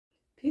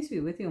Peace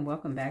be with you and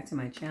welcome back to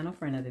my channel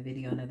for another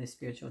video, another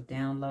spiritual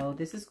download.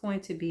 This is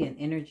going to be an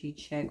energy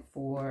check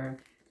for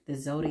the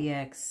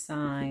zodiac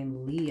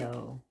sign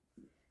Leo.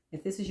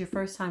 If this is your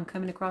first time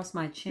coming across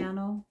my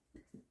channel,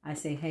 I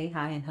say hey,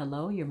 hi, and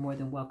hello. You're more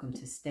than welcome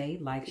to stay,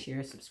 like,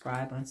 share,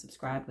 subscribe,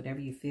 unsubscribe, whatever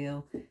you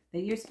feel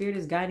that your spirit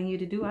is guiding you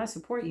to do. I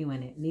support you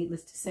in it.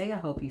 Needless to say, I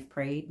hope you've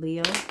prayed,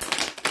 Leo,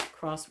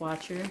 cross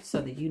watcher,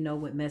 so that you know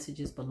what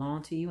messages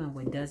belong to you and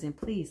what doesn't.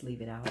 Please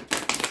leave it out.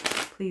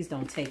 Please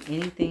don't take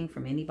anything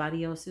from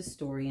anybody else's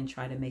story and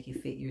try to make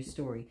it fit your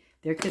story.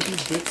 There could be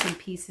bits and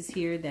pieces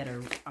here that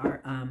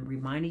are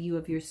reminding you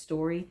of your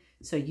story,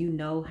 so you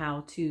know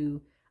how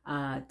to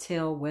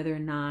tell whether or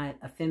not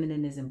a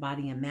feminine is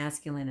embodying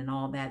masculine and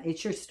all that.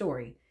 It's your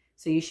story,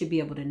 so you should be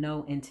able to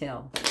know and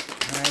tell,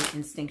 all right,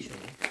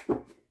 instinctually.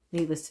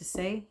 Needless to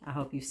say, I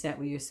hope you sat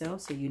with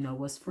yourself so you know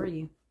what's for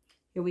you.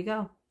 Here we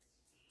go.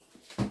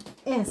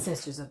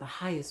 Ancestors of the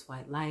highest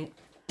white light,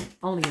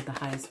 only of the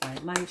highest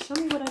white light, show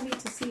me what I need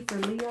to see for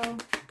Leo,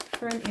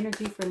 current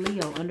energy for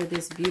Leo under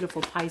this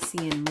beautiful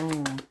Piscean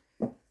moon.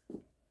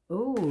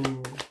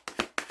 Ooh.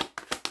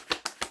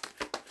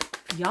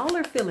 Y'all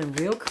are feeling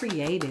real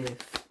creative.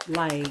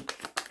 Like,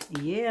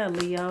 yeah,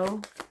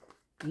 Leo.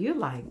 You're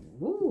like,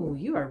 ooh,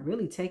 you are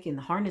really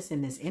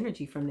harnessing this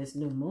energy from this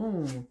new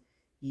moon.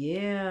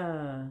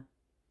 Yeah.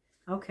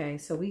 Okay,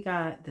 so we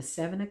got the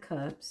Seven of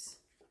Cups,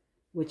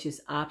 which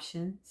is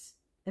options.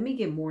 Let me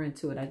get more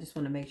into it. I just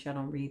want to make sure I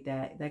don't read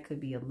that. That could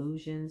be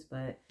illusions,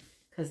 but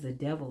because the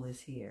devil is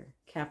here.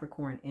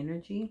 Capricorn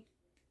energy.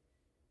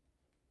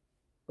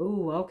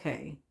 Ooh,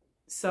 okay.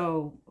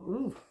 So,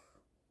 ooh.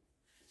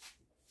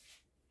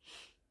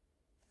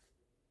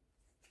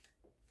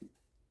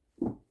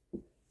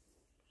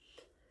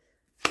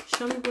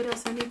 Show me what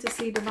else I need to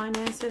see, divine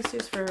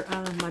ancestors, for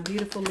my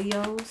beautiful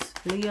Leos.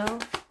 Leo.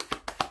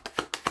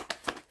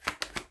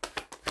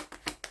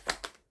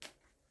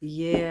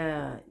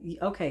 Yeah.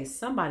 Okay,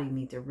 somebody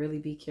need to really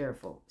be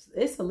careful.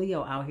 It's a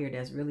Leo out here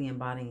that's really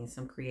embodying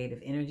some creative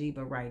energy,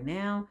 but right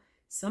now,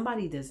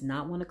 somebody does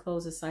not want to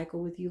close a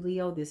cycle with you,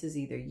 Leo. This is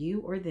either you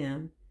or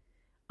them.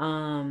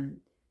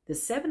 The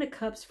Seven of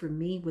Cups for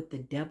me with the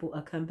devil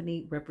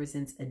accompanied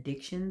represents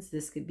addictions.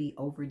 This could be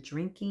over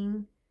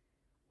drinking,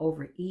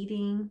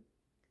 overeating,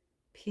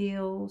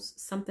 pills,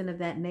 something of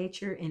that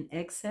nature in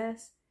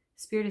excess.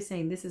 Spirit is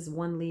saying this is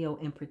one Leo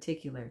in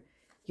particular.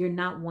 You're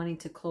not wanting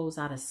to close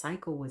out a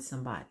cycle with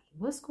somebody.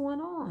 What's going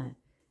on?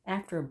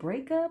 After a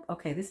breakup?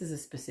 Okay, this is a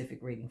specific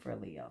reading for a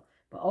Leo.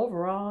 But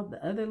overall,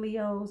 the other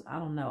Leos, I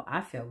don't know.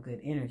 I felt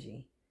good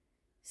energy.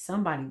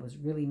 Somebody was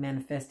really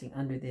manifesting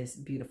under this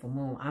beautiful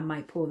moon. I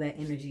might pull that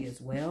energy as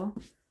well.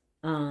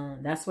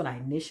 That's what I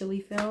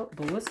initially felt.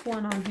 But what's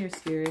going on here,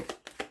 Spirit?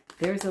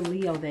 There's a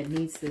Leo that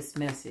needs this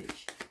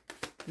message.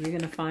 You're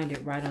going to find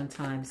it right on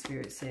time,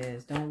 Spirit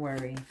says. Don't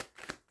worry.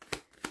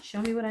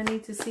 Show me what I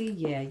need to see.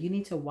 Yeah, you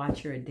need to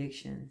watch your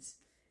addictions.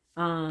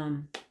 Why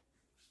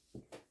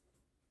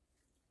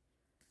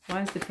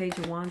is the Page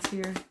of Wands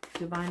here?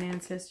 Divine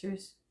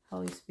ancestors,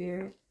 Holy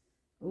Spirit.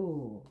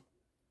 Ooh.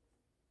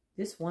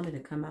 This wanted to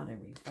come out in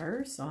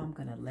reverse, so I'm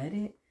going to let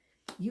it.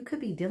 You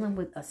could be dealing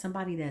with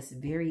somebody that's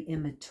very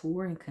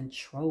immature and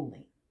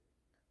controlling.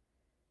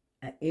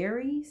 An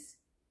Aries.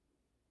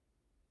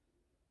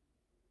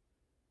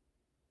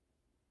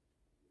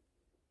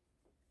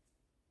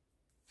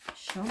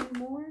 Show me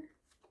more.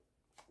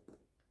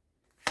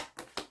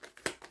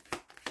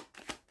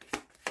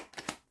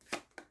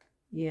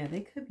 Yeah, they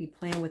could be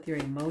playing with your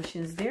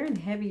emotions. They're in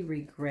heavy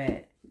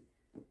regret.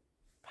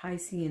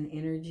 Piscean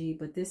energy,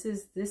 but this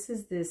is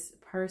this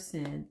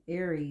person,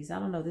 Aries. I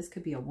don't know. This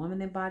could be a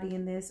woman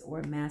embodying this or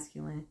a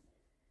masculine.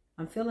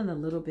 I'm feeling a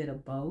little bit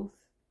of both.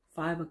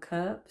 Five of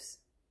Cups.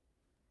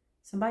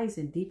 Somebody's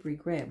in deep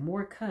regret.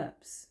 More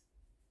cups.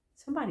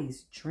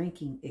 Somebody's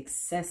drinking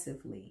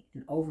excessively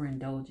and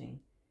overindulging.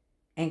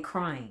 And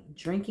crying.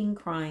 Drinking,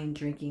 crying,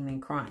 drinking,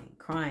 and crying.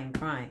 Crying,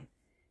 crying.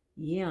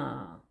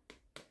 Yeah.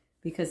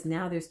 Because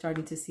now they're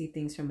starting to see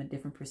things from a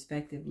different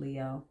perspective,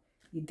 Leo.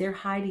 They're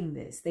hiding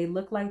this. They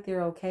look like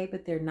they're okay,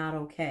 but they're not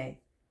okay.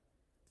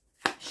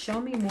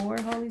 Show me more,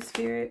 Holy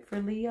Spirit,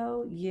 for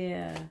Leo.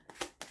 Yeah.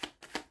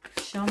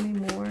 Show me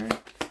more.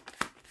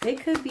 They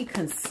could be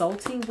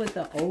consulting with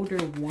an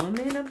older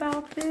woman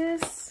about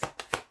this.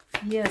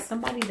 Yeah,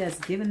 somebody that's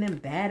giving them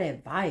bad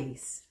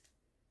advice.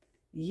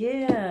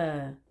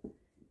 Yeah.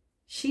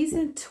 She's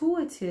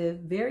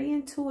intuitive, very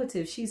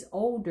intuitive. She's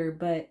older,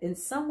 but in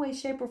some way,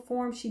 shape, or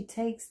form, she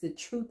takes the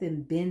truth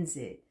and bends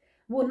it.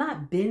 Well,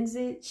 not bends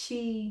it.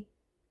 She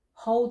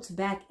holds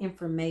back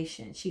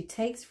information. She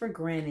takes for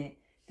granted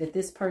that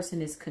this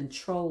person is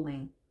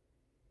controlling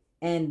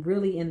and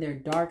really in their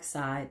dark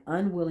side,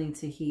 unwilling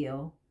to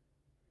heal.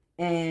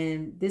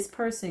 And this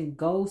person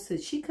goes to,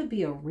 she could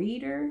be a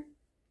reader.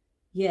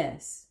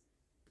 Yes,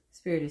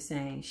 Spirit is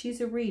saying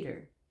she's a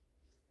reader.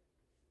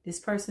 This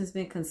person's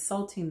been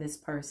consulting this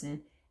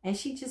person. And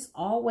she just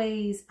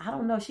always, I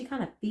don't know, she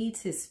kind of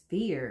feeds his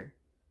fear.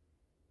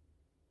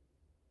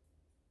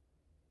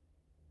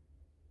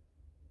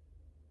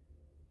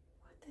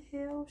 What the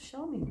hell?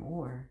 Show me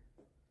more.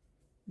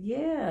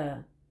 Yeah.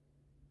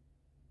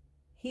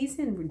 He's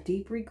in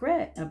deep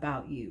regret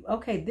about you.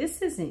 Okay,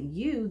 this isn't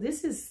you.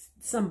 This is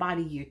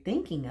somebody you're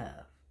thinking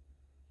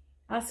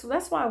of. So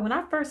that's why when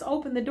I first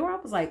opened the door, I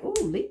was like, ooh,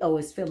 Leo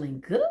is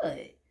feeling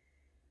good.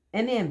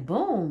 And then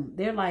boom,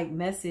 they're like,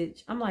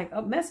 message. I'm like,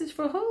 a message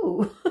for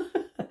who?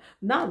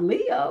 Not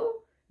Leo.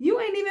 You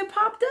ain't even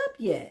popped up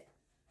yet.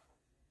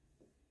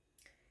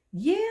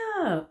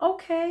 Yeah,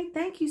 okay.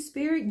 Thank you,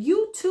 Spirit.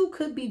 You too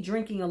could be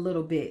drinking a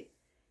little bit.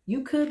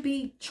 You could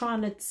be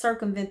trying to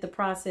circumvent the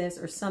process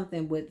or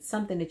something with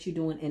something that you're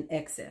doing in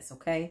excess,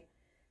 okay?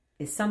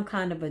 It's some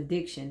kind of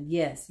addiction.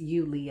 Yes,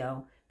 you,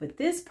 Leo. But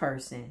this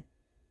person,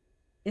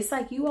 it's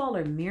like you all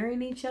are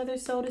mirroring each other,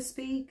 so to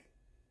speak.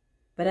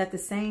 But at the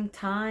same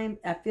time,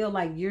 I feel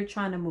like you're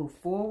trying to move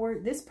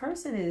forward. This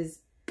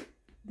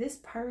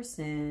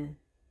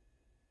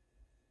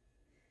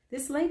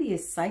lady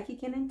is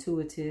psychic and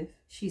intuitive.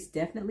 She's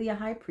definitely a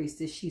high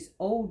priestess. She's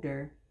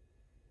older.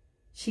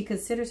 She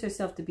considers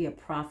herself to be a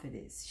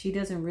prophetess. She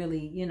doesn't really,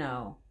 you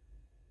know,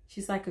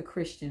 she's like a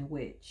Christian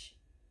witch,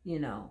 you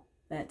know,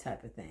 that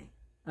type of thing.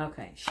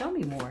 Okay, show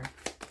me more.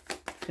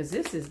 Because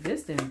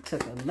this then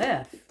took a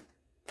left.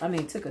 I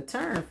mean, took a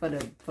turn for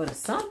the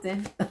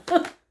something.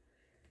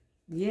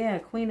 Yeah,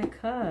 Queen of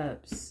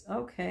Cups.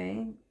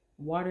 Okay.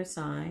 Water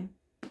sign.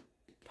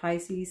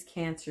 Pisces,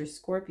 Cancer,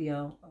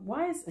 Scorpio.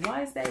 Why is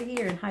that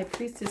here? And High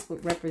Priestess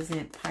would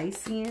represent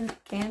Piscean,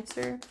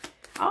 Cancer.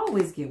 I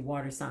always get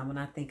water sign when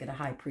I think of the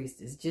High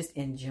Priestess, just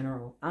in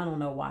general. I don't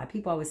know why.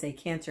 People always say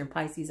Cancer and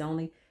Pisces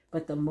only,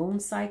 but the moon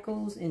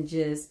cycles and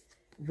just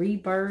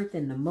rebirth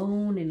and the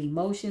moon and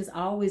emotions,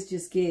 I always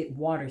just get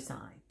water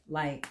sign.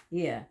 Like,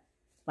 yeah,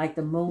 like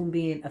the moon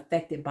being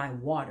affected by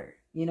water.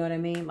 You know what I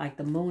mean? Like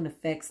the moon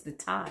affects the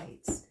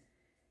tides.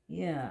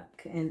 Yeah.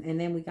 And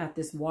then we got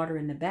this water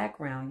in the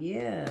background.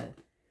 Yeah.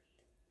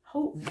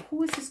 Who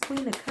is this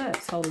Queen of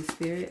Cups, Holy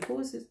Spirit? Who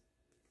is this?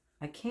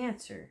 A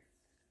Cancer.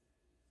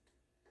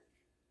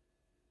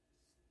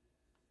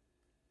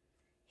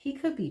 He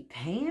could be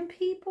paying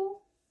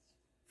people?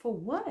 For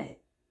what?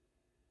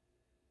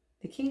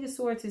 The King of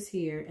Swords is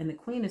here and the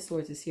Queen of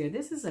Swords is here.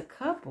 This is a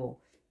couple.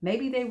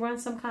 Maybe they run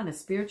some kind of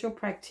spiritual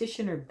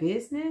practitioner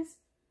business.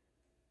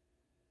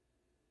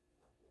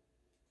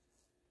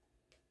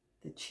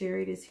 The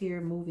Chariot is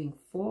here moving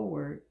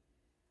forward.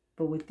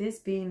 But with this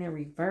being in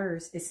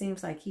reverse, it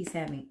seems like he's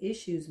having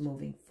issues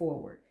moving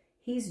forward.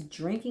 He's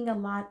drinking a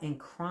lot and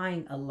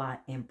crying a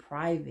lot in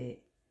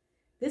private.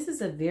 This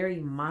is a very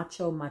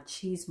macho,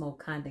 machismo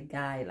kind of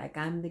guy. Like,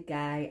 I'm the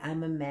guy,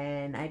 I'm a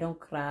man, I don't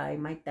cry,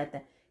 my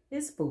tata.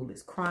 This fool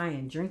is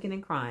crying, drinking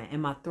and crying.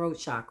 And my throat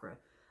chakra.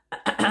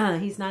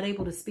 He's not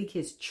able to speak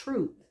his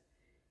truth.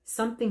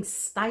 Something's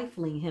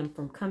stifling him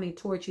from coming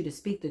towards you to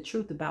speak the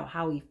truth about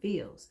how he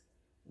feels.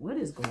 What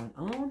is going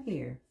on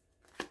here?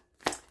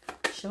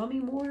 Show me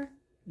more.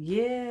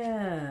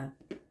 Yeah.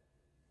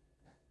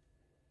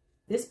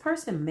 This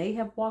person may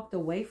have walked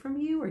away from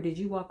you, or did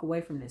you walk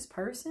away from this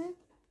person?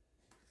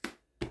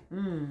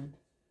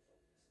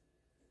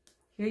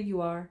 Here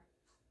you are.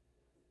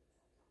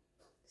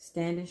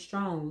 Standing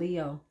strong,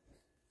 Leo.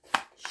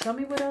 Show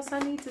me what else I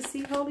need to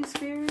see, Holy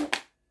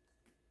Spirit.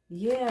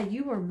 Yeah,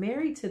 you were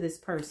married to this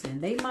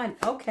person. They might,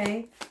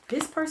 okay,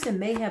 this person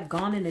may have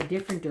gone in a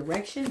different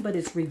direction, but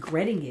is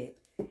regretting it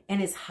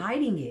and is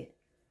hiding it.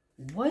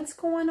 What's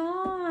going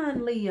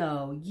on,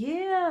 Leo?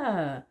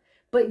 Yeah,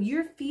 but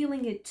you're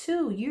feeling it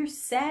too. You're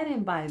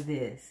saddened by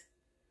this.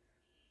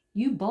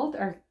 You both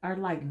are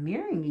like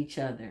mirroring each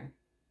other.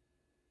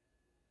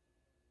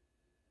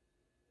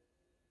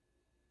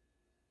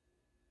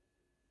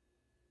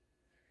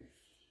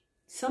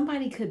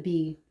 Somebody could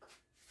be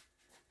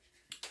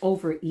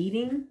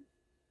overeating,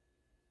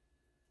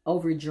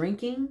 over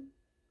drinking,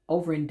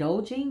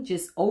 overindulging,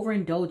 just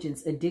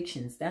overindulgence,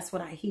 addictions. That's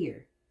what I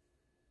hear.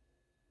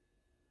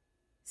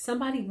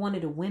 Somebody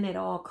wanted to win at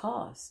all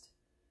cost.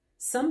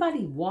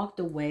 Somebody walked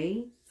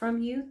away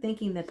from you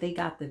thinking that they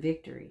got the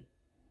victory.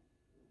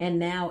 And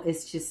now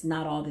it's just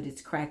not all that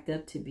it's cracked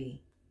up to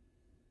be.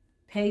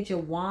 Page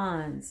of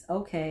Wands.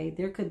 Okay,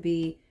 there could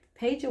be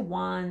Page of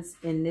Wands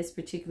in this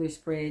particular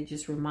spread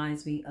just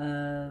reminds me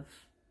of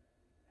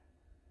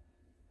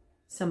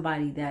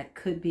somebody that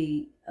could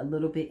be a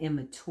little bit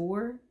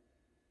immature.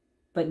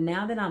 But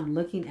now that I'm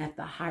looking at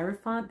the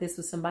Hierophant, this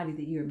was somebody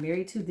that you're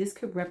married to. This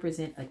could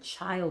represent a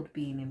child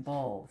being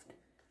involved.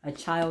 A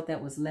child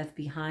that was left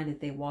behind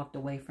that they walked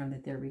away from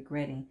that they're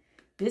regretting.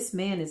 This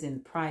man is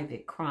in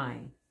private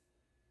crying.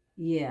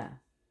 Yeah.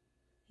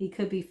 He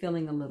could be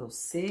feeling a little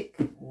sick.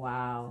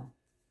 Wow.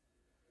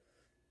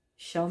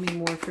 Show me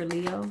more for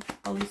Leo.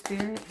 Holy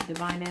Spirit,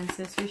 Divine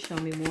Ancestors, show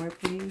me more,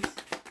 please.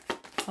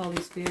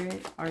 Holy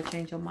Spirit,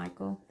 Archangel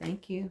Michael,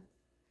 thank you.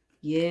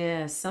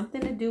 Yeah,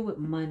 something to do with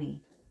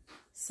money.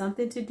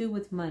 Something to do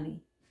with money.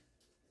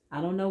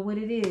 I don't know what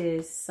it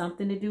is.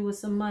 Something to do with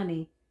some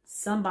money.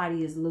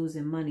 Somebody is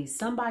losing money.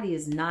 Somebody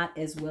is not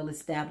as well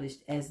established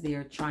as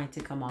they're trying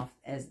to come off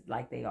as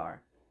like they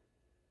are.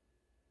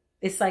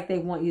 It's like they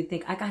want you to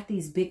think, I got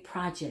these big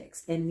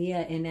projects. And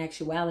yeah, in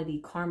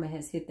actuality, karma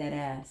has hit that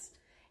ass.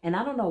 And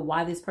I don't know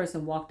why this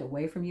person walked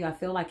away from you. I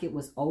feel like it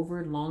was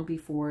over long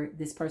before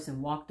this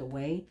person walked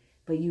away.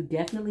 But you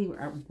definitely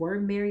were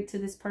married to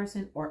this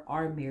person or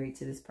are married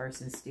to this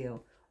person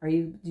still. Or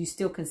you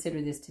still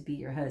consider this to be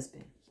your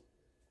husband.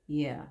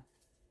 Yeah.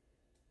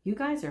 You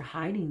guys are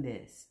hiding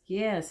this.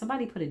 Yeah,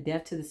 somebody put a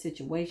death to the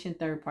situation,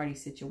 third-party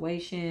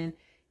situation.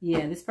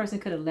 Yeah, this person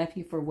could have left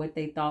you for what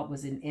they thought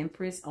was an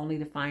empress, only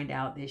to find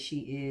out that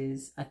she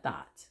is a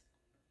thought.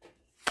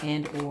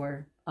 And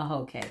or a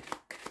hoe cake.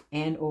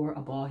 And or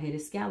a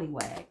bald-headed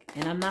scallywag.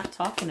 And I'm not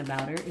talking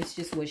about her. It's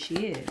just what she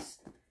is.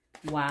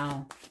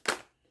 Wow.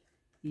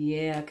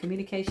 Yeah,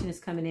 communication is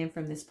coming in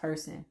from this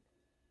person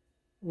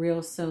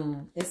real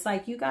soon. It's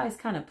like you guys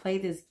kind of play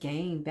this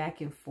game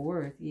back and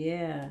forth.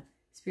 Yeah.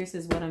 Spirit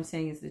says what I'm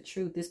saying is the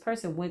truth. This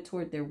person went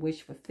toward their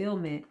wish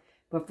fulfillment,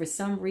 but for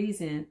some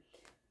reason,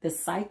 the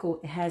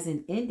cycle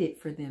hasn't ended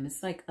for them.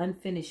 It's like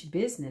unfinished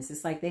business.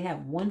 It's like they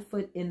have one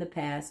foot in the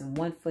past and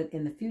one foot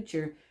in the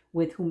future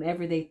with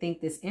whomever they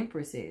think this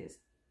empress is.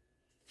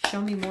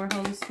 Show me more,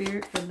 Holy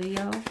Spirit, for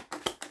Leo.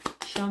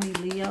 Show me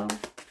Leo.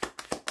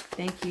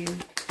 Thank you.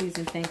 Please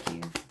and thank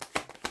you.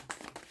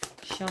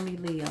 Show me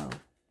Leo.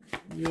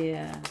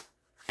 Yeah.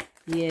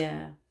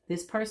 Yeah.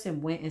 This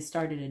person went and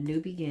started a new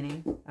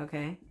beginning.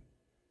 Okay.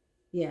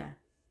 Yeah.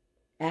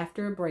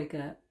 After a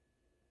breakup.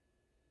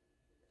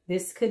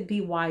 This could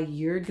be why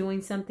you're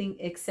doing something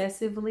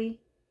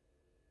excessively.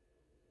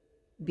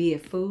 Be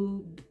it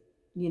food,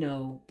 you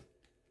know,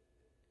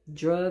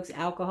 drugs,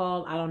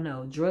 alcohol. I don't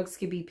know. Drugs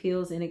could be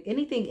pills, and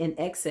anything in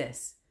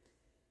excess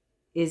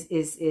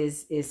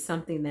is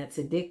something that's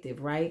addictive,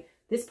 right?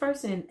 This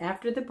person,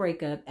 after the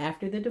breakup,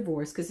 after the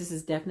divorce, because this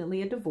is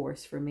definitely a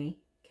divorce for me,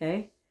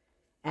 okay?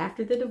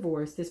 After the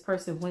divorce, this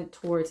person went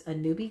towards a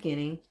new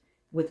beginning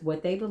with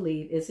what they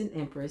believe is an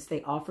empress.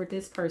 They offered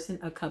this person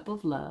a cup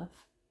of love.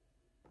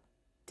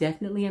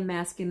 Definitely a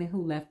masculine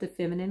who left the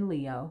feminine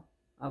Leo.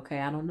 Okay,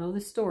 I don't know the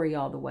story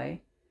all the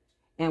way.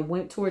 And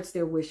went towards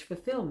their wish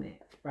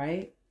fulfillment,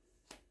 right?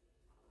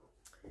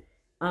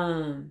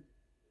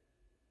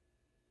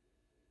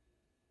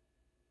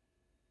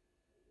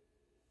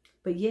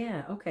 But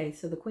yeah, okay,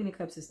 so the Queen of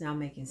Cups is now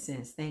making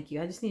sense. Thank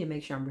you. I just need to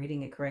make sure I'm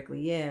reading it correctly.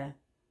 Yeah.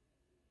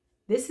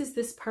 This is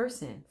this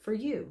person for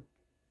you.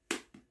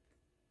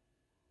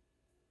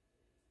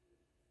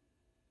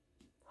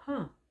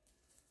 Huh.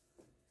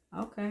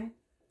 Okay.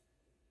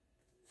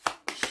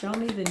 Show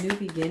me the new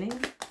beginning.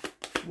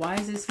 Why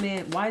is this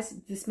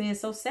man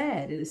so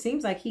sad? It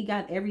seems like he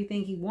got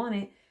everything he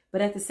wanted,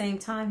 but at the same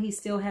time, he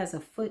still has a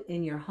foot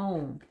in your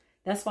home.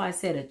 That's why I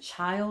said a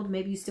child.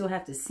 Maybe you still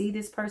have to see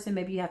this person.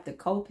 Maybe you have to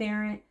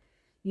co-parent.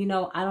 You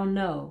know, I don't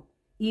know.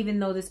 Even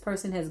though this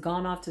person has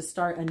gone off to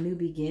start a new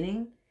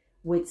beginning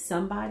with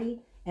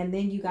somebody, and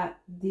then you got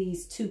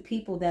these two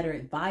people that are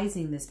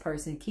advising this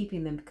person,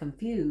 keeping them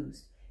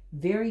confused.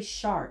 Very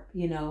sharp,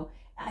 you know.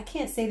 I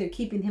can't say they're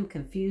keeping him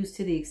confused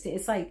to the extent.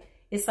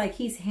 It's like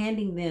he's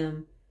handing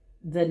them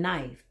the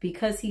knife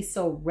because he's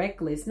so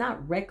reckless.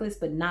 Not reckless,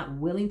 but not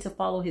willing to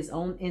follow his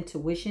own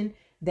intuition.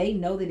 They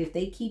know that if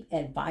they keep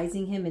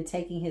advising him and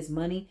taking his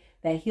money,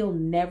 that he'll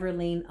never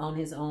lean on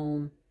his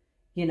own,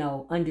 you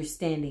know,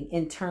 understanding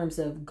in terms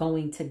of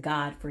going to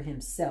God for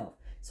himself.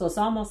 So it's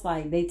almost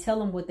like they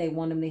tell him what they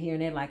want him to hear.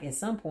 And they're like, at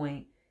some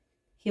point,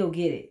 he'll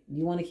get it.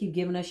 You want to keep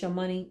giving us your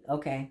money?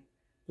 Okay.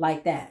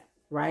 Like that,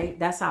 right?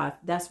 That's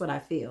what I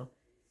feel.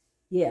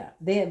 Yeah,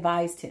 they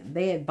advised him.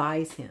 They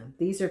advise him.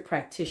 These are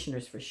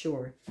practitioners for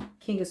sure.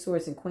 King of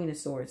Swords and Queen of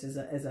Swords is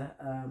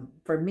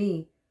for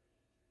me,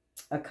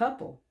 a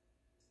couple.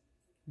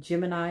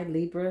 Gemini,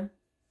 Libra,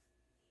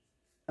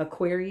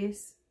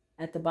 Aquarius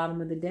at the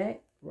bottom of the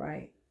deck.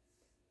 Right.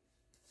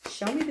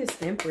 Show me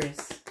this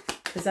Empress.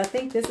 Because I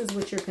think this is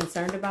what you're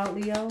concerned about,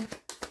 Leo.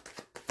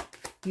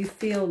 You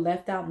feel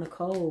left out in the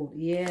cold.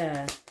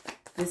 Yeah.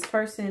 This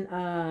person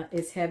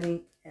is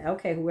having...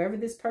 Okay, whoever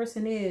this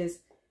person is,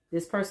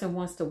 this person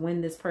wants to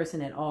win this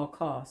person at all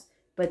costs.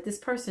 But this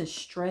person's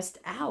stressed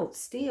out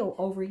still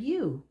over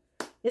you.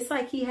 It's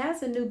like he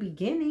has a new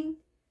beginning.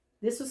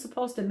 This was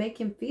supposed to make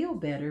him feel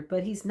better,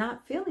 but he's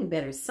not feeling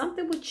better.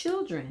 Something with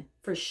children,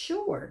 for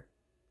sure.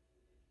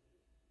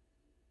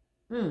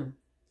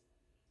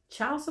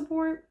 Child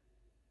support?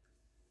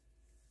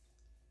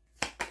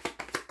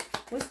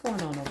 What's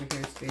going on over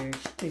here, Spirit?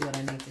 Show me what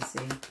I need to see.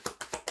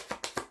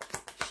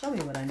 Show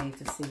me what I need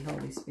to see,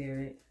 Holy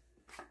Spirit.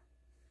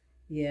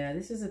 Yeah,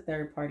 this is a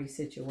third-party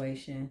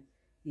situation.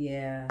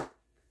 Yeah.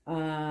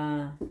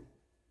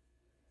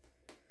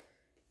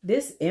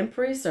 This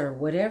Empress or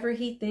whatever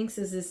he thinks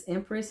is this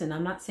Empress, and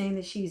I'm not saying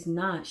that she's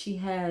not.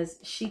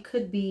 She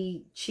could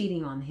be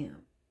cheating on him.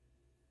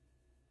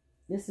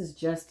 This is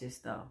justice,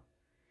 though.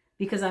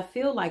 Because I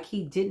feel like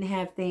he didn't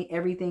have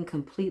everything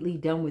completely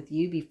done with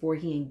you before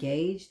he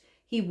engaged.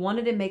 He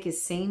wanted to make it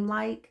seem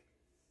like,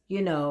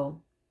 you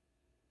know...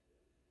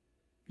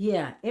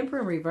 Yeah,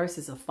 Emperor in reverse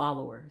is a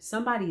follower.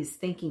 Somebody is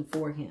thinking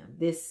for him.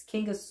 This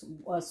King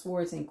of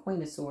Swords and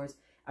Queen of Swords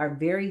are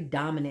very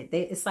dominant.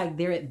 It's like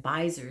they're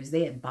advisors.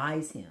 They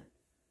advise him.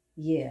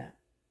 Yeah.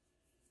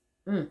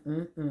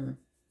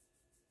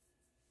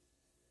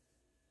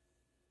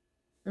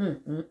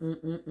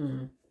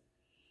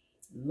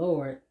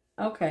 Lord.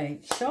 Okay,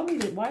 show me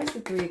why is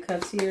the Three of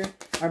Cups here?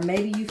 Or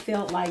maybe you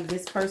felt like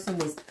this person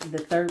was the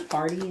third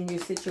party in your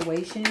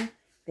situation.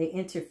 They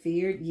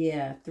interfered.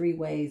 Yeah, three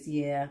ways.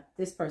 Yeah,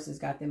 this person's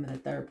got them in a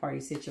third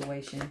party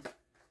situation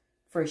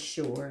for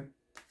sure.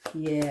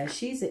 Yeah,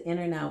 she's an in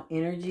and out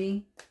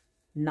energy,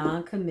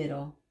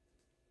 non-committal.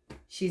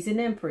 She's an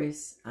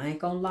empress. I ain't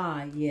gonna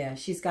lie. Yeah,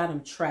 she's got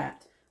them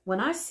trapped. When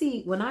I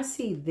see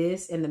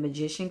this in the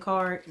Magician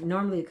card,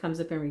 normally it comes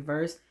up in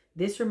reverse.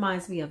 This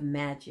reminds me of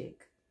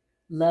magic.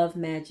 Love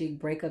magic,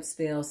 breakup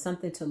spells,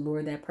 something to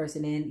lure that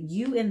person in.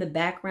 You in the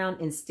background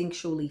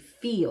instinctually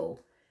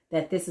feel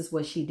that this is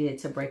what she did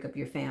to break up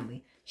your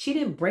family. She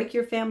didn't break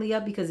your family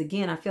up because,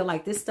 again, I feel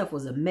like this stuff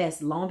was a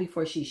mess long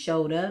before she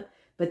showed up.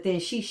 But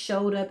then she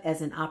showed up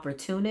as an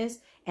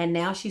opportunist. And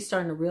now she's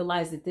starting to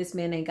realize that this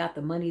man ain't got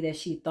the money that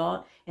she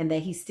thought. And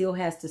that he still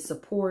has to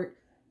support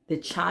the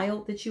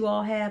child that you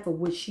all have, of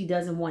which she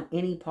doesn't want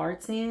any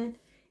parts in.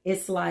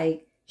 It's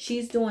like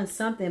she's doing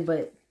something,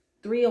 but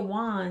Three of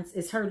Wands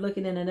is her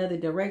looking in another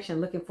direction,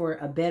 looking for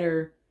a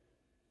better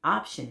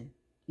option.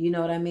 You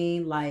know what I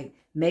mean? Like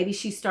maybe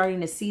she's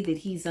starting to see that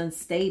he's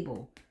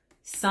unstable.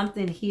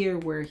 Something here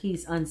where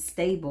he's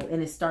unstable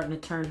and it's starting to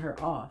turn her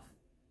off.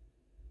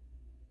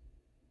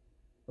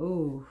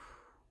 Ooh.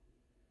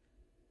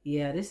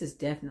 Yeah, this is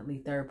definitely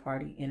third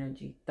party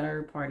energy.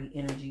 Third party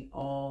energy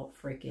all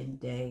freaking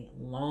day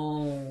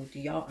long. Do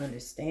y'all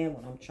understand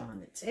what I'm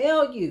trying to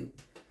tell you?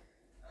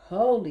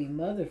 Holy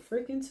mother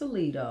freaking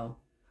Toledo.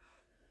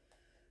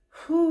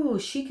 Whew,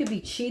 she could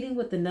be cheating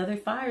with another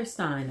fire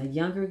sign, a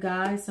younger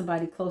guy,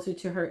 somebody closer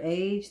to her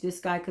age. This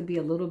guy could be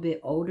a little bit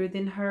older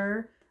than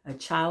her. A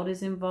child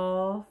is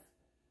involved.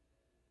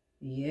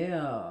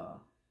 Yeah.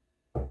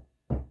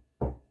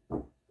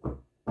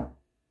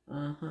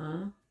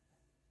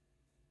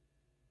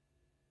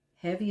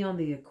 Heavy on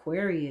the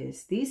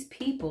Aquarius. These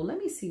people, let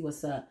me see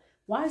what's up.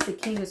 Why is the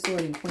King of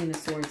Swords and Queen of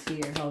Swords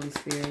here, Holy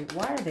Spirit?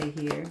 Why are they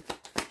here?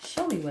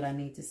 Show me what I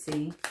need to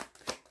see.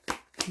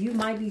 You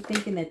might be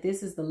thinking that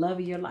this is the love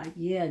of your life.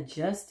 Yeah,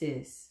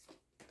 justice.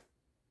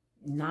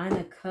 Nine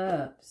of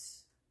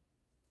Cups.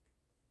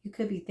 You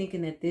could be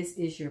thinking that this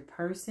is your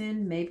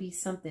person. Maybe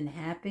something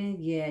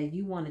happened. Yeah,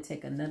 you want to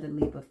take another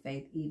leap of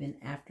faith even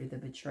after the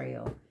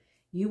betrayal.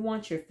 You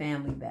want your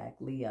family back,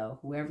 Leo.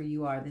 Whoever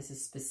you are, this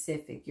is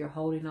specific. You're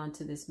holding on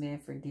to this man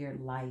for dear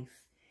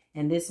life.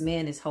 And this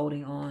man is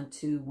holding on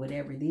to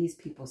whatever these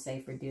people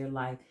say for dear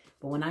life.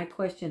 But when I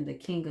question the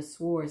King of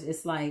Swords,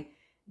 it's like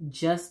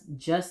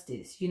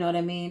justice. You know what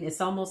I mean? It's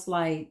almost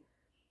like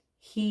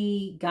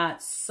he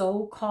got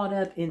so caught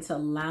up into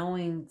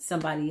allowing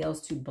somebody else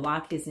to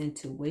block his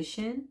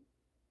intuition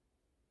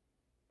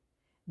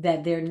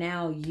that they're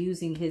now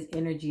using his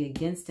energy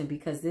against him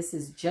because this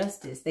is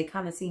justice. They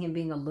kind of see him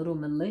being a little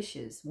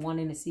malicious,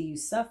 wanting to see you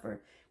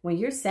suffer. When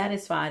you're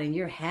satisfied and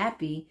you're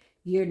happy,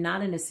 you're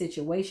not in a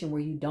situation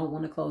where you don't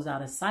want to close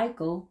out a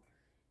cycle.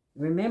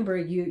 Remember,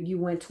 you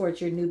went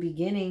towards your new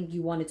beginning.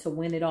 You wanted to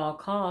win at all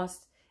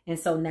costs. And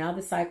so now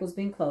the cycle's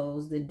been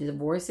closed. The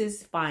divorce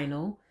is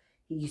final.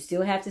 You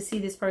still have to see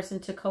this person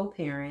to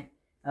co-parent.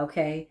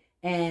 Okay.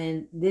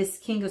 And this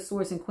King of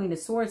Swords and Queen of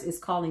Swords is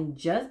calling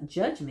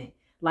judgment.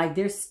 Like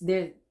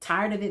they're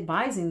tired of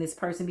advising this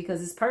person because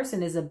this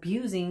person is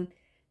abusing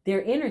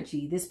their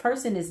energy. This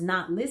person is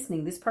not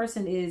listening. This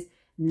person is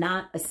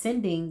not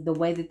ascending the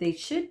way that they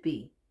should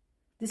be.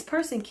 This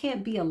person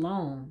can't be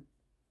alone.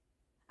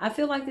 I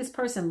feel like this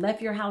person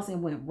left your house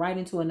and went right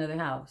into another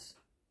house.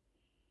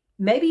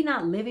 Maybe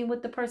not living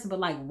with the person, but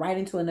like right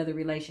into another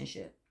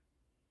relationship.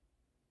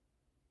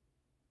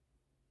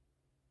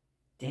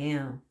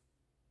 Damn.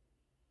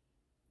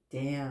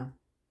 Damn.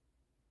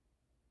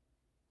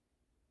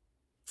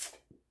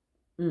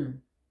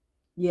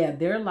 Yeah,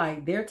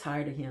 they're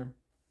tired of him.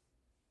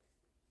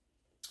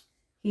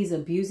 He's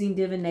abusing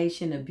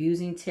divination,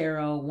 abusing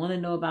tarot, want to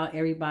know about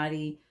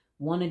everybody,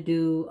 want to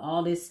do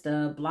all this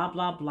stuff, blah,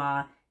 blah,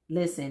 blah.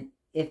 Listen,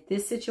 if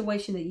this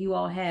situation that you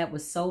all had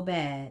was so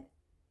bad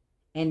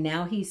and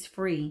now he's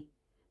free,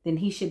 then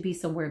he should be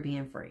somewhere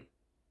being free.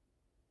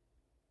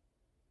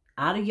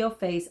 Out of your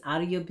face,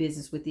 out of your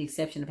business, with the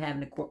exception of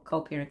having to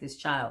co-parent this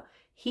child.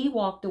 He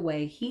walked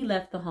away. He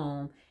left the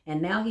home.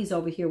 And now he's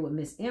over here with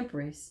Miss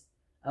Empress.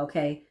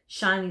 Okay.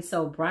 Shining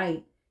so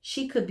bright.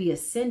 She could be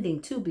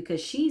ascending too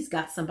because she's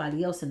got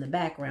somebody else in the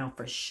background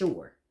for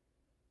sure.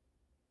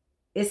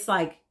 It's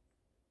like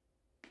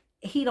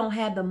he don't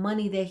have the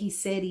money that he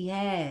said he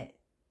had.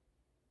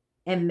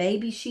 And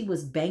maybe she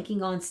was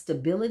banking on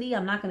stability.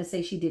 I'm not going to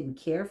say she didn't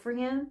care for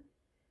him.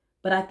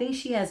 But I think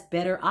she has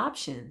better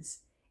options.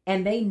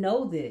 And they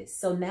know this.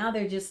 So now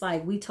they're just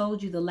like, we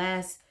told you the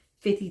last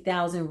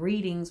 50,000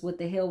 readings what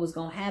the hell was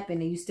going to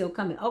happen and you still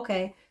coming.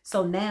 Okay,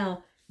 so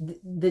now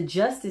the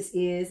justice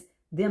is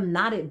them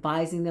not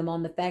advising them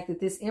on the fact that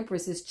this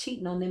Empress is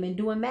cheating on them and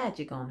doing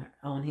magic on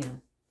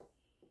him.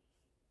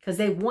 Because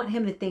they want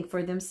him to think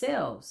for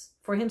themselves,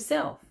 for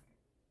himself.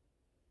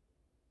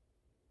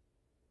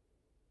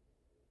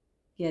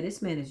 Yeah,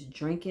 this man is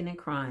drinking and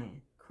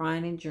crying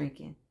and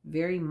drinking.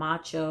 Very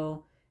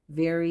macho,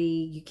 Very,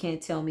 you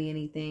can't tell me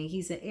anything.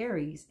 He's an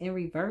Aries in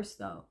reverse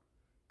though.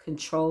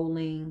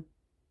 Controlling,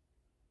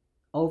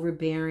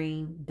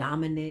 overbearing,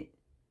 dominant,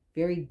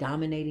 very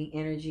dominating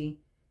energy.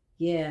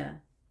 Yeah.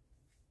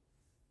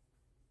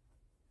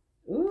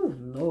 Ooh,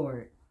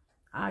 Lord.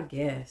 I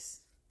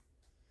guess.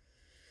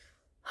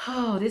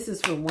 Oh, this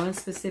is for one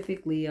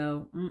specific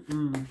Leo.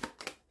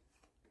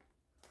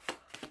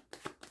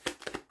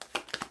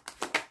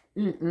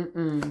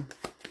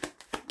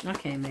 I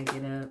can't make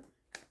it up.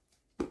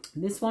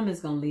 This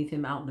woman's going to leave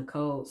him out in the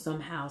cold.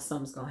 Somehow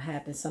something's going to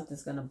happen.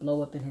 Something's going to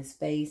blow up in his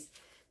face.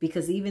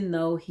 Because even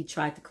though he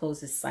tried to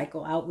close his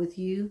cycle out with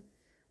you,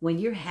 when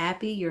you're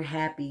happy, you're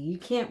happy. You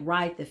can't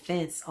ride the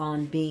fence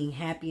on being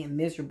happy and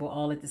miserable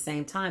all at the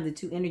same time. The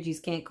two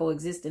energies can't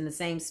coexist in the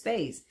same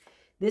space.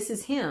 This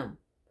is him.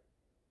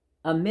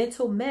 A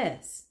mental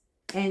mess.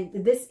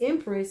 And this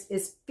Empress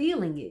is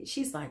feeling it.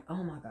 She's like,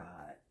 oh my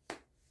God.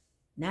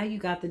 Now you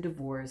got the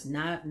divorce.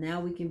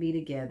 Now we can be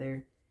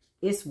together.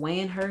 It's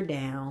weighing her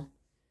down.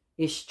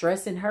 It's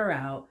stressing her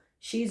out.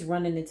 She's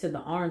running into the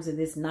arms of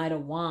this Knight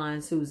of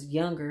Wands who's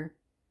younger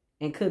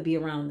and could be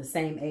around the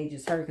same age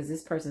as her, because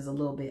this person's a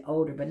little bit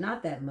older, but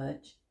not that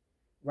much,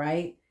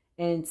 right?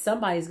 And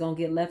somebody's going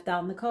to get left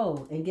out in the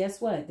cold. And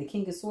guess what? The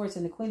King of Swords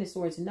and the Queen of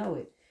Swords know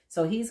it.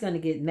 So he's going to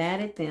get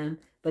mad at them,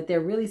 but they're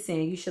really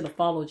saying you should have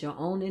followed your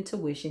own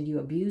intuition. You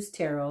abused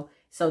tarot.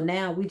 So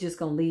now we're just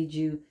going to lead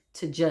you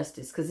to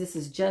justice, because this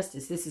is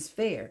justice. This is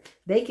fair.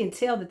 They can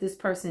tell that this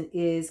person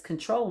is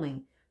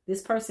controlling.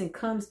 This person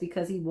comes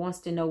because he wants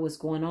to know what's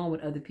going on with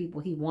other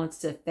people. He wants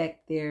to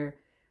affect their,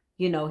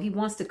 he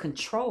wants to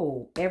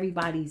control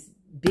everybody's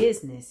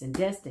business and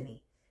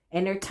destiny.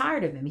 And they're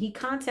tired of him. He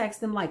contacts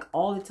them like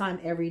all the time,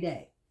 every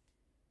day.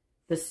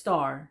 The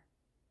Star.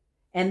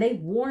 And they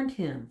warned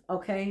him,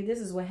 okay? This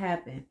is what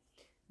happened.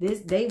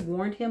 They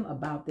warned him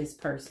about this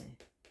person.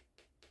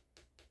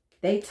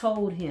 They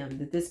told him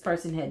that this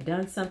person had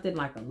done something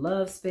like a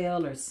love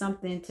spell or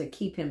something to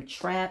keep him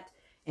trapped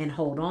and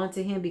hold on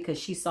to him, because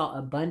she saw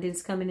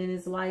abundance coming in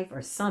his life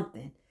or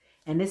something.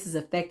 And this is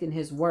affecting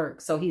his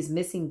work. So he's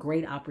missing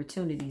great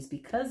opportunities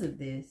because of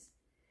this.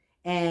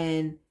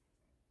 And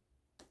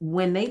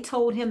when they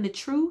told him the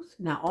truth,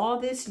 now all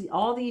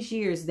these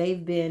years,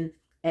 they've been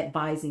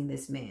advising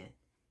this man.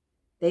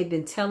 They've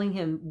been telling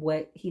him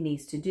what he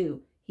needs to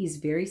do. He's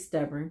very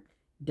stubborn,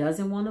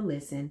 doesn't want to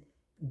listen,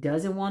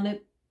 doesn't want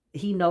to.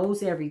 He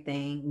knows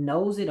everything,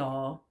 knows it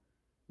all,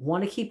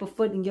 want to keep a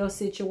foot in your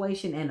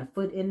situation and a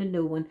foot in the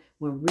new one,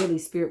 when really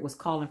Spirit was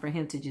calling for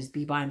him to just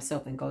be by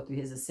himself and go through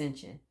his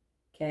ascension.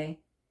 Okay?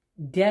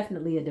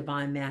 Definitely a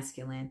divine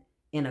masculine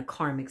in a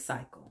karmic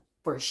cycle,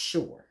 for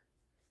sure.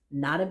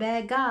 Not a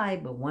bad guy,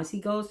 but once he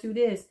goes through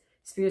this,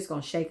 Spirit's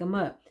going to shake him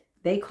up.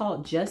 They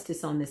called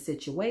justice on this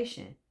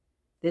situation.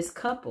 This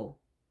couple,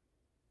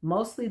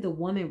 mostly the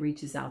woman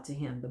reaches out to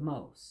him the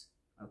most.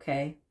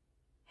 Okay?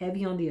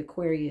 Heavy on the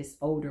Aquarius,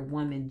 older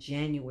woman,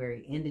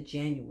 January, end of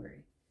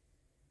January.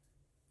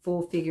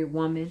 Full-figured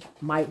woman,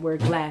 might wear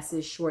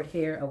glasses, short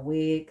hair, a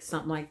wig,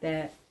 something like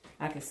that.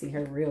 I can see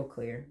her real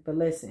clear. But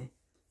listen,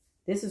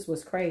 this is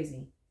what's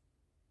crazy.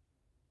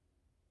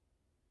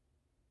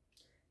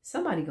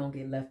 Somebody gonna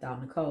get left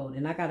out in the cold,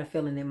 and I got a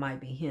feeling it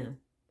might be him.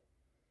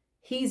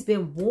 He's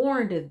been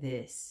warned of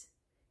this,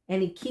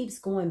 and he keeps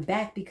going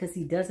back because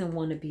he doesn't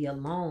want to be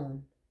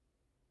alone.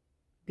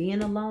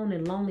 Being alone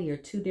and lonely are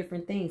two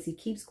different things. He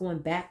keeps going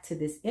back to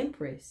this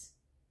Empress.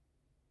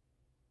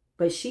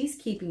 But she's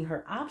keeping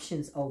her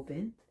options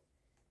open,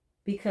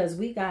 because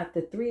we got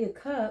the Three of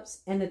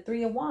Cups and the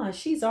Three of Wands.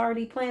 She's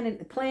already planning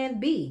plan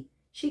B.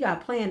 She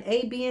got plan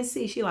A, B, and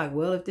C. She like,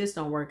 well, if this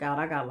don't work out,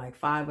 I got like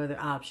 5 other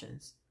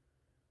options.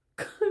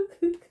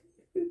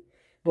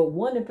 But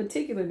one in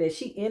particular that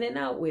she in and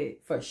out with,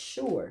 for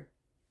sure.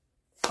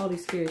 Holy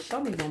Spirit,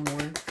 show me one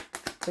more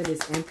for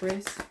this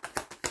Empress.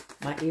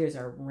 My ears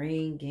are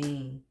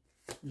ringing.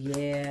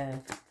 Yeah.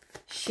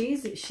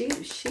 She's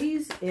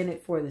in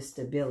it for the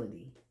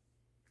stability.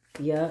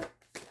 Yep.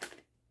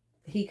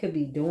 He could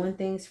be doing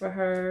things for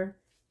her.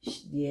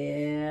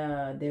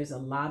 Yeah. There's a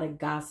lot of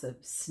gossip.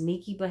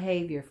 Sneaky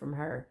behavior from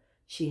her.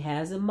 She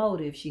has a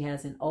motive. She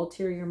has an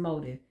ulterior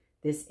motive.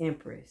 This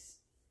Empress.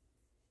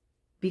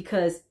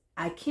 Because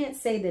I can't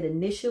say that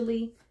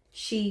initially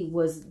she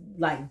was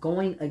like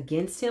going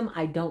against him.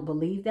 I don't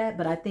believe that.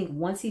 But I think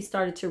once he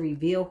started to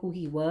reveal who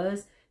he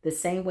was, the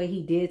same way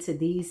he did to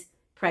these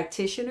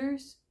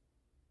practitioners,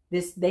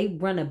 they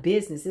run a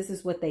business. This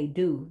is what they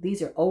do.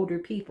 These are older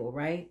people,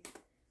 right?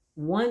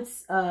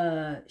 Once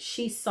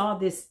she saw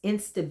this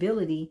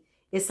instability,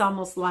 it's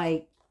almost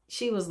like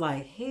she was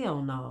like,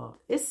 hell no.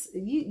 It's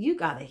you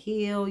gotta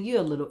heal.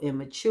 You're a little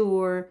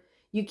immature.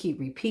 You keep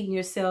repeating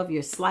yourself.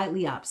 You're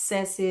slightly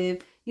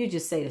obsessive. You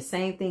just say the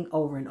same thing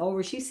over and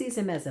over. She sees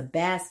him as a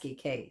basket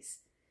case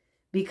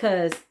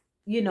because,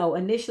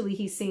 initially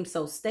he seemed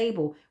so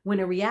stable, when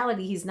in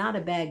reality, he's not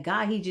a bad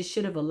guy. He just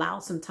should have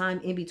allowed some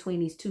time in between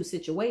these two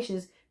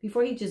situations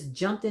before he just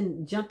jumped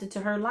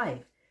into her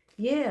life.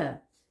 Yeah.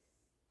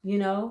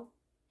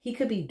 He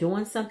could be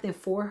doing something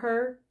for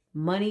her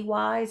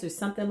money-wise or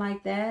something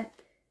like that.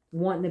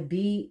 wanting to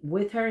be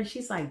with her. And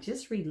she's like,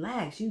 just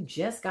relax. You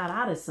just got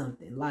out of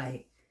something.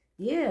 Like,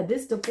 yeah,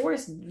 this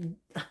divorce,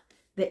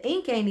 the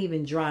ink ain't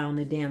even dry on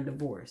the damn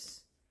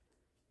divorce.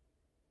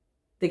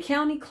 The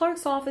county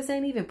clerk's office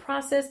ain't even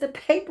processed the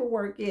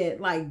paperwork yet.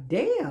 Like,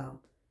 damn.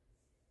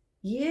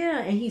 Yeah,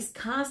 and he's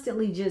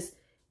constantly just,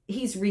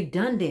 he's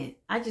redundant.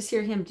 I just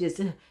hear him just,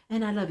 and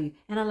I love you,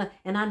 and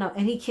I know,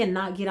 and he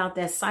cannot get out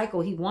that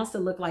cycle. He wants to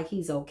look like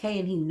he's okay,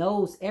 and he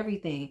knows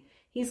everything.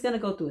 He's going to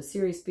go through a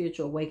serious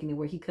spiritual awakening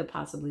where he could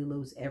possibly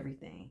lose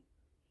everything.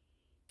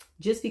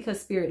 Just because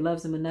spirit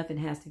loves him enough and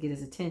has to get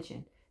his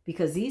attention.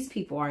 Because these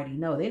people already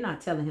know. They're not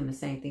telling him the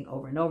same thing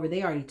over and over.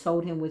 They already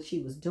told him what she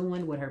was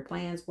doing, what her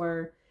plans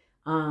were.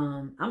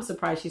 I'm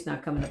surprised she's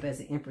not coming up as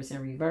an Empress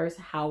in reverse.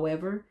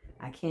 However,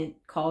 I can't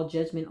call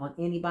judgment on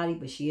anybody,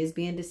 but she is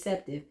being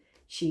deceptive.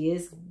 She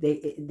is,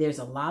 there's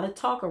a lot of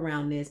talk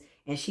around this,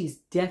 and she's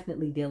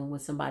definitely dealing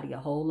with somebody a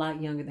whole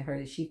lot younger than her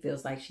that she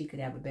feels like she could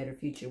have a better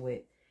future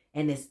with.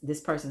 And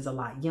this person's a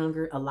lot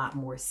younger, a lot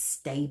more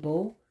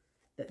stable.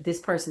 This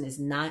person is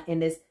not,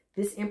 and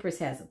this Empress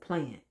has a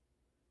plan.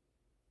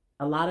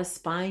 A lot of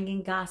spying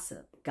and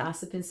gossip.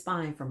 Gossip and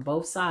spying from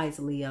both sides,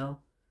 Leo.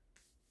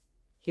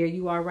 Here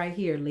you are right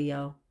here,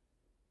 Leo.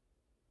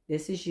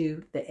 This is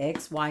you, the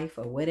ex-wife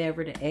or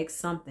whatever, the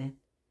ex-something.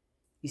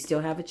 You still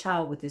have a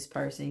child with this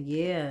person.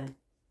 Yeah.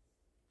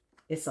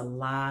 It's a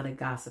lot of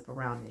gossip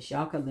around this.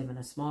 Y'all could live in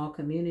a small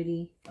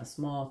community, a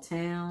small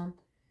town,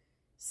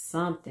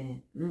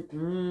 something.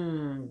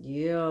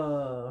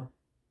 Yeah.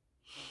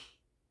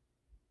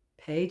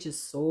 Page of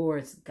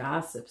Swords,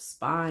 gossip,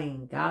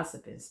 spying,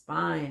 gossip and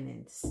spying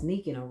and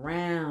sneaking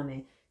around.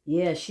 And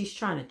yeah, she's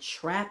trying to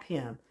trap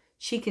him.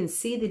 She can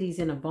see that he's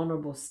in a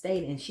vulnerable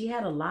state, and she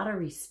had a lot of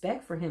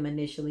respect for him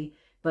initially.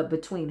 But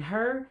between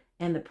her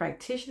and the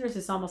practitioners,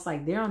 it's almost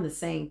like they're on the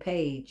same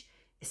page.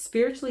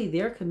 Spiritually,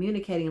 they're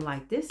communicating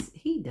like this,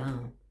 he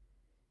dumb.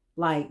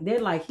 Like,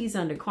 they're like, he's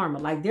under karma.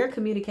 Like, they're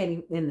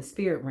communicating in the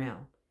spirit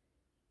realm.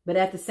 But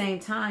at the same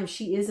time,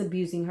 she is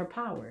abusing her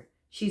power.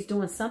 She's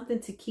doing something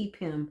to keep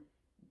him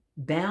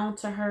bound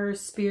to her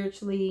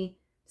spiritually,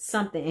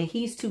 something. And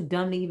he's too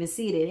dumb to even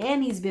see it.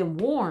 And he's been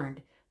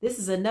warned. This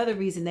is another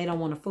reason they don't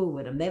want to fool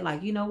with him. They're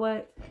like, you know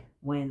what?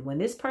 When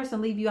this person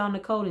leave you out in the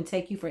cold and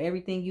take you for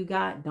everything you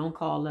got, don't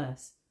call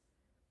us.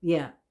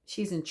 Yeah,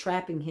 she's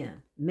entrapping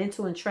him.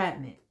 Mental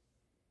entrapment.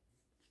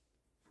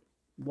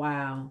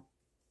 Wow.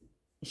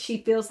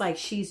 She feels like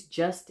she's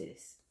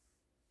justice.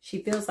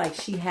 She feels like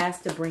she has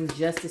to bring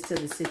justice to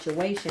the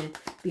situation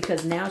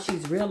because now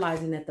she's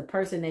realizing that the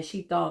person that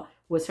she thought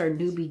was her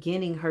new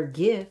beginning, her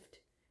gift,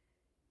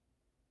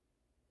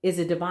 is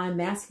a divine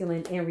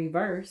masculine in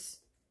reverse.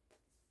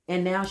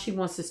 And now she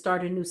wants to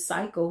start a new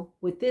cycle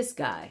with this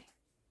guy.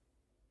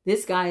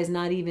 This guy is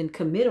not even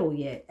committal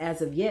yet,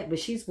 as of yet, but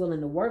she's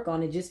willing to work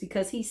on it just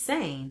because he's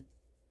sane.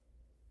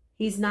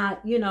 He's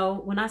not, you know,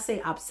 when I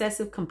say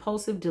obsessive,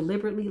 compulsive,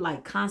 deliberately,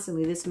 like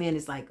constantly, this man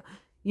is like,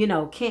 you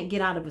know, can't get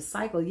out of a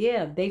cycle.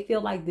 Yeah, they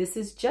feel like this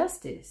is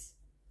justice.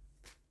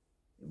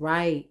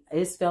 Right.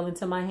 It's fell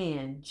into my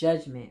hand.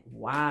 Judgment.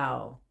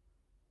 Wow.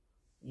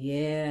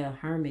 Yeah,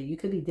 Hermit. You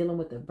could be dealing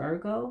with a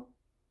Virgo.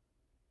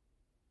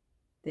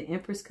 The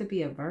Empress could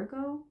be a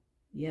Virgo.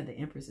 Yeah, the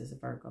Empress is a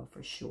Virgo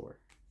for sure.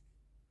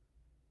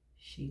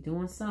 She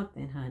doing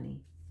something,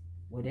 honey.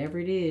 Whatever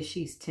it is,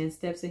 she's 10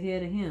 steps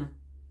ahead of him.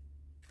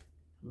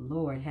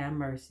 Lord have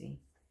mercy.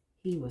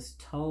 He was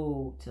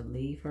told to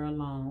leave her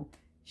alone.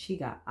 She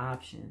got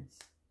options.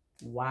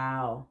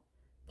 Wow.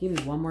 Give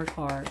me one more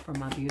card for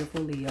my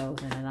beautiful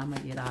Leos, and then I'm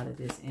going to get out of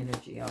this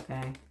energy,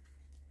 okay?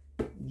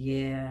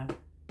 Yeah.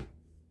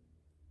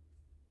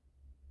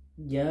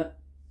 Yep.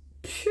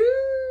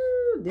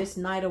 Phew. This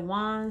Knight of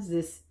Wands,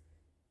 this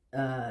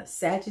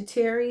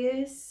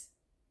Sagittarius,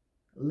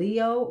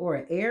 Leo,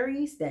 or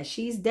Aries that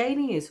she's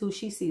dating is who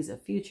she sees a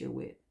future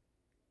with.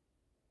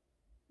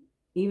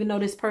 Even though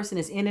this person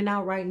is in and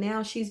out right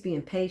now, she's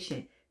being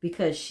patient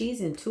because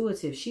she's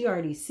intuitive. She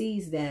already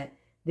sees that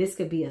this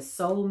could be a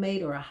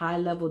soulmate or a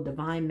high-level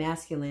divine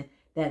masculine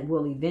that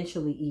will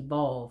eventually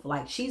evolve.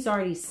 Like, she's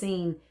already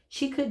seen,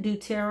 she could do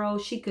tarot.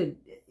 She could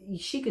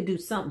do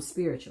something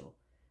spiritual.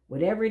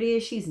 Whatever it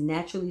is, she's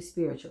naturally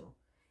spiritual.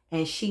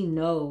 And she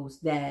knows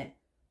that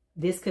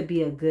this could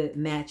be a good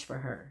match for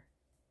her.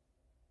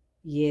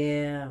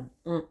 Yeah.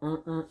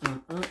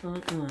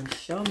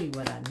 Show me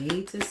what I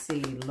need to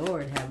see.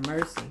 Lord have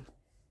mercy.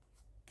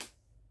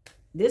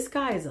 This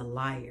guy is a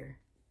liar.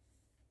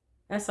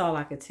 That's all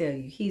I could tell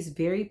you. He's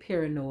very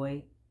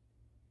paranoid.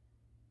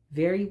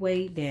 Very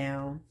weighed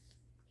down.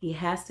 He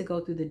has to go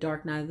through the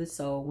dark night of the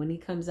soul. When he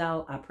comes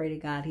out, I pray to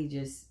God he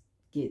just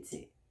gets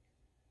it.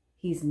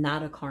 He's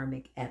not a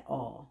karmic at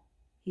all.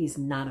 He's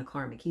not a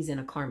karmic. He's in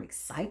a karmic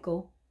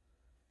cycle.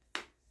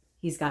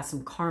 He's got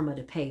some karma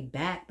to pay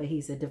back, but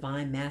he's a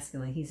divine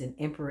masculine. He's an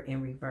emperor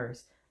in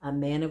reverse. A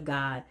man of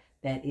God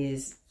that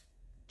is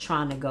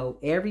trying to go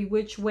every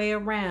which way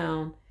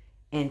around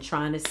and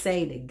trying to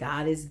say that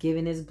God is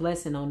giving his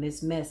blessing on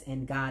this mess,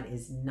 and God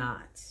is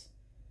not.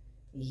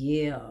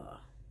 Yeah.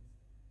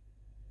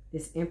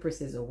 This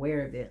Empress is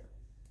aware of it.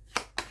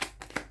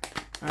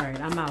 All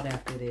right, I'm out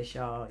after this,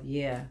 y'all.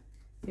 Yeah.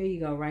 Here you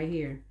go, right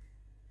here.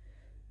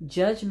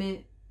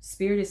 Judgment.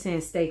 Spirit is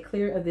saying stay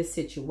clear of this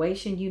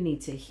situation. You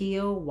need to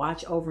heal.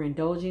 Watch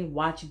overindulging.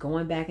 Watch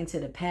going back into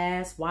the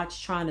past.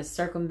 Watch trying to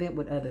circumvent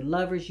with other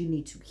lovers. You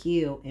need to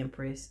heal,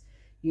 Empress.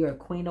 You're a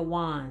Queen of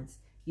Wands.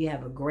 You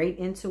have a great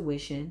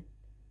intuition.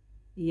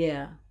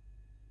 Yeah.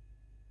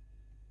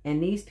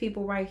 And these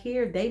people right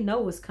here, they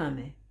know what's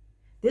coming.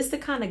 This is the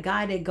kind of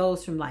guy that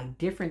goes from like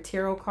different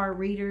tarot card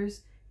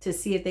readers to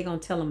see if they're going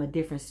to tell him a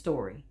different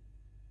story.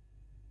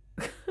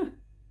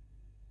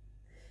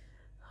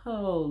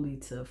 Holy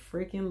to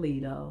freaking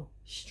Leo.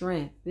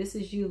 Strength. This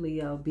is you,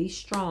 Leo. Be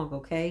strong,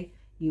 okay?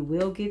 You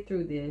will get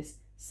through this.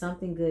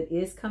 Something good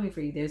is coming for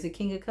you. There's a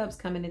King of Cups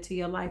coming into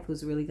your life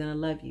who's really going to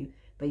love you.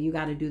 But you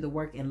got to do the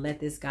work and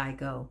let this guy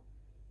go.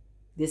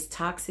 This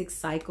toxic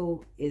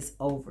cycle is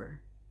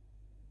over.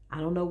 I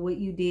don't know what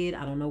you did.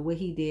 I don't know what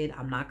he did.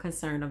 I'm not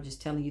concerned. I'm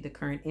just telling you the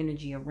current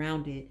energy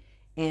around it.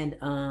 And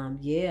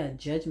yeah,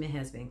 judgment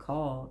has been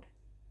called.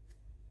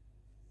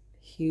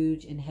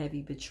 Huge and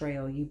heavy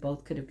betrayal. You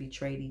both could have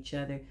betrayed each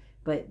other.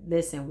 But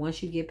listen,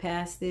 once you get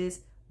past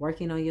this,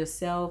 working on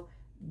yourself,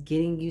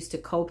 getting used to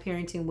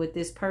co-parenting with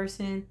this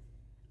person,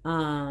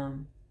 yeah,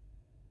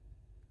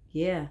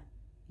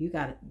 you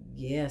got it.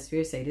 Yeah,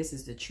 Spirit say this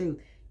is the truth.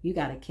 You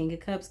got a King of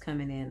Cups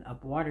coming in, a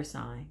water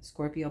sign,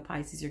 Scorpio,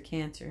 Pisces, or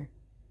Cancer,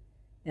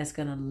 that's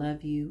going to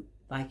love you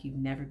like you've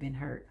never been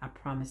hurt. I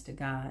promise to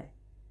God.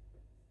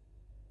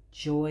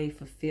 Joy,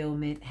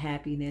 fulfillment,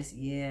 happiness,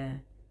 yeah.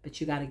 But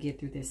you got to get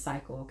through this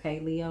cycle, okay,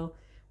 Leo?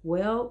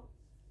 Well,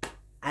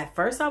 at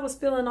first I was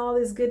feeling all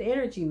this good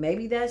energy.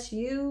 Maybe that's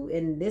you,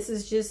 and this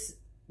is just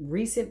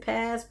recent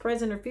past,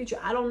 present, or future.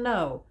 I don't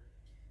know.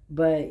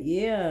 But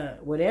yeah,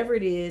 whatever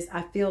it is,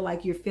 I feel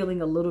like you're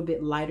feeling a little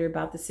bit lighter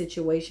about the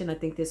situation. I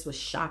think this was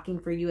shocking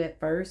for you at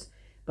first.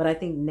 But I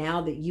think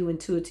now that you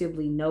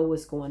intuitively know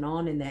what's going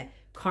on and that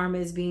karma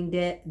is being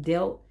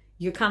dealt,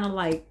 you're kind of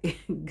like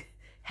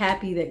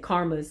happy that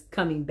karma is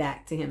coming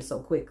back to him so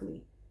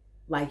quickly.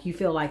 Like you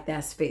feel like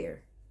that's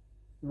fair.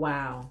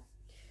 Wow.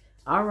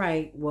 All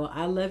right. Well,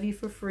 I love you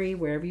for free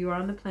wherever you are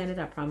on the planet.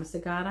 I promise to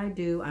God I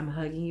do. I'm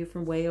hugging you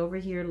from way over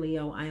here,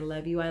 Leo. I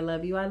love you. I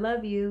love you. I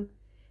love you.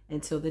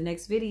 Until the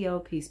next video,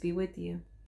 peace be with you.